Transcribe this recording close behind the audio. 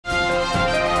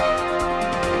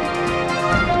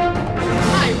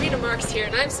here,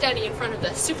 and I'm standing in front of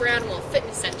the Super Animal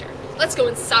Fitness Center. Let's go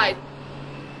inside.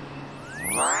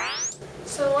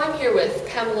 So I'm here with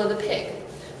Pamela the pig.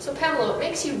 So Pamela, what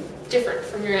makes you different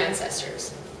from your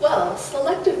ancestors? Well,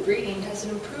 selective breeding has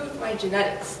improved my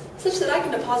genetics, such that I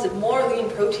can deposit more lean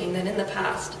protein than in the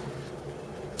past.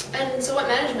 And so what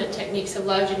management techniques have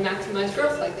allowed you to maximize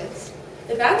growth like this?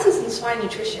 Advances in swine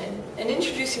nutrition and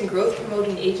introducing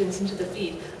growth-promoting agents into the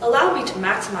feed allow me to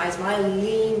maximize my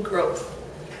lean growth.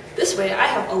 This way, I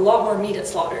have a lot more meat at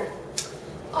slaughter.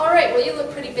 Alright, well you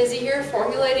look pretty busy here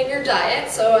formulating your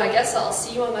diet, so I guess I'll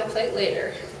see you on my plate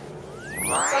later.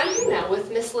 So I'm here now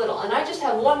with Miss Little, and I just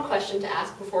have one question to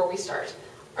ask before we start.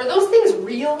 Are those things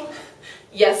real?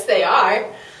 Yes, they are.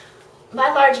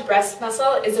 My large breast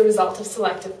muscle is a result of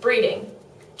selective breeding.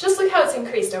 Just look how it's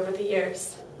increased over the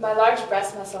years. My large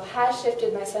breast muscle has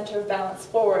shifted my center of balance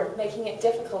forward, making it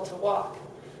difficult to walk.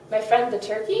 My friend the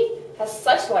turkey has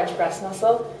such large breast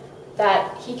muscle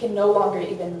that he can no longer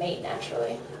even mate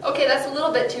naturally. Okay, that's a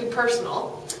little bit too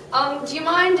personal. Do you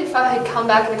mind if I come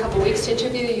back in a couple weeks to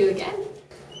interview you again?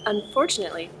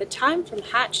 Unfortunately, the time from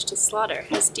hatch to slaughter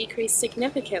has decreased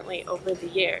significantly over the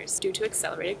years due to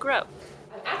accelerated growth.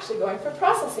 I'm actually going for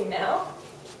processing now.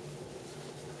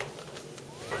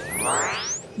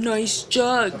 Nice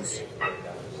jugs.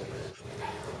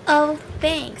 Oh,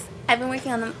 thanks. I've been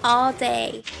working on them all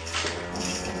day.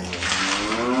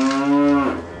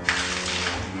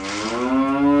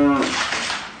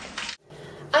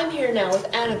 I'm here now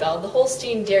with Annabelle, the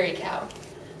Holstein dairy cow.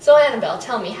 So Annabelle,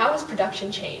 tell me, how has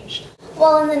production changed?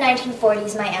 Well, in the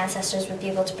 1940s, my ancestors would be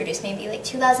able to produce maybe like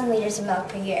 2,000 liters of milk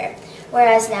per year,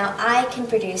 whereas now I can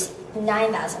produce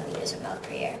 9,000 liters of milk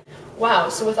per year. Wow,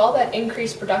 so with all that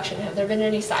increased production, have there been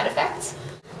any side effects?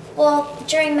 Well,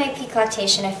 during my peak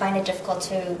lactation, I find it difficult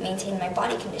to maintain my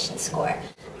body condition score.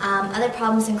 Other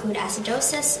problems include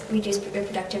acidosis, reduced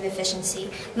reproductive efficiency,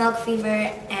 milk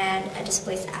fever, and a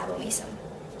displaced abomasum.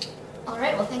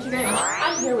 Alright, well thank you very much.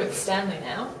 I'm here with Stanley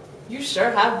now. You sure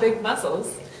have big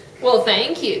muscles. Well,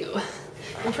 thank you.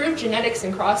 Improved genetics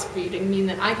and crossbreeding mean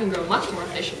that I can grow much more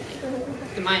efficiently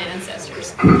than my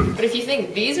ancestors. But if you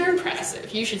think these are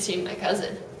impressive, you should see my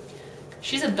cousin.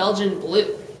 She's a Belgian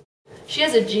blue. She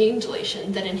has a gene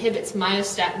deletion that inhibits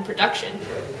myostatin production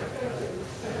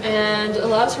and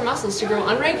allows her muscles to grow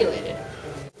unregulated.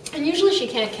 And usually she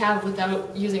can't calve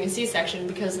without using a C-section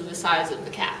because of the size of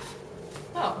the calf.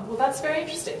 Oh, well that's very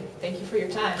interesting. Thank you for your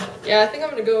time. Yeah, I think I'm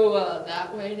gonna go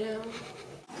that way now.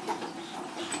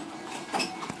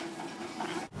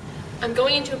 I'm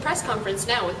going into a press conference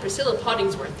now with Priscilla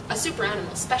Pottingsworth, a super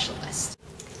animal specialist.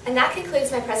 And that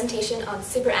concludes my presentation on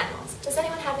super animals. Does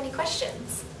anyone have any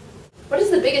questions? What is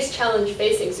the biggest challenge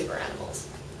facing super animals?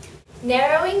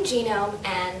 Narrowing genome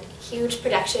and huge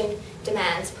production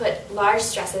demands put large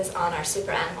stresses on our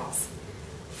super animals.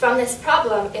 From this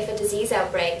problem, if a disease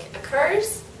outbreak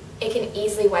occurs, it can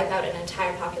easily wipe out an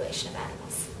entire population of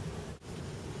animals.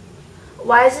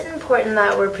 Why is it important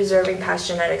that we're preserving past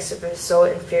genetics if it's so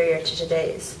inferior to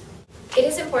today's? It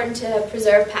is important to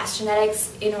preserve past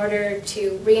genetics in order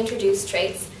to reintroduce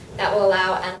traits that will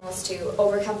allow animals to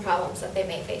overcome problems that they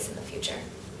may face in the future.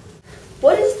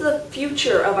 What is the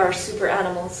future of our super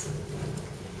animals?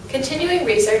 Continuing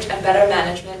research and better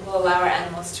management will allow our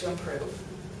animals to improve.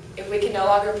 If we can no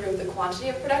longer improve the quantity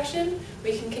of production,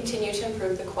 we can continue to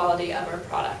improve the quality of our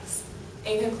products.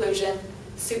 In conclusion,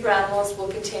 super animals will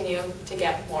continue to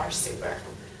get more super.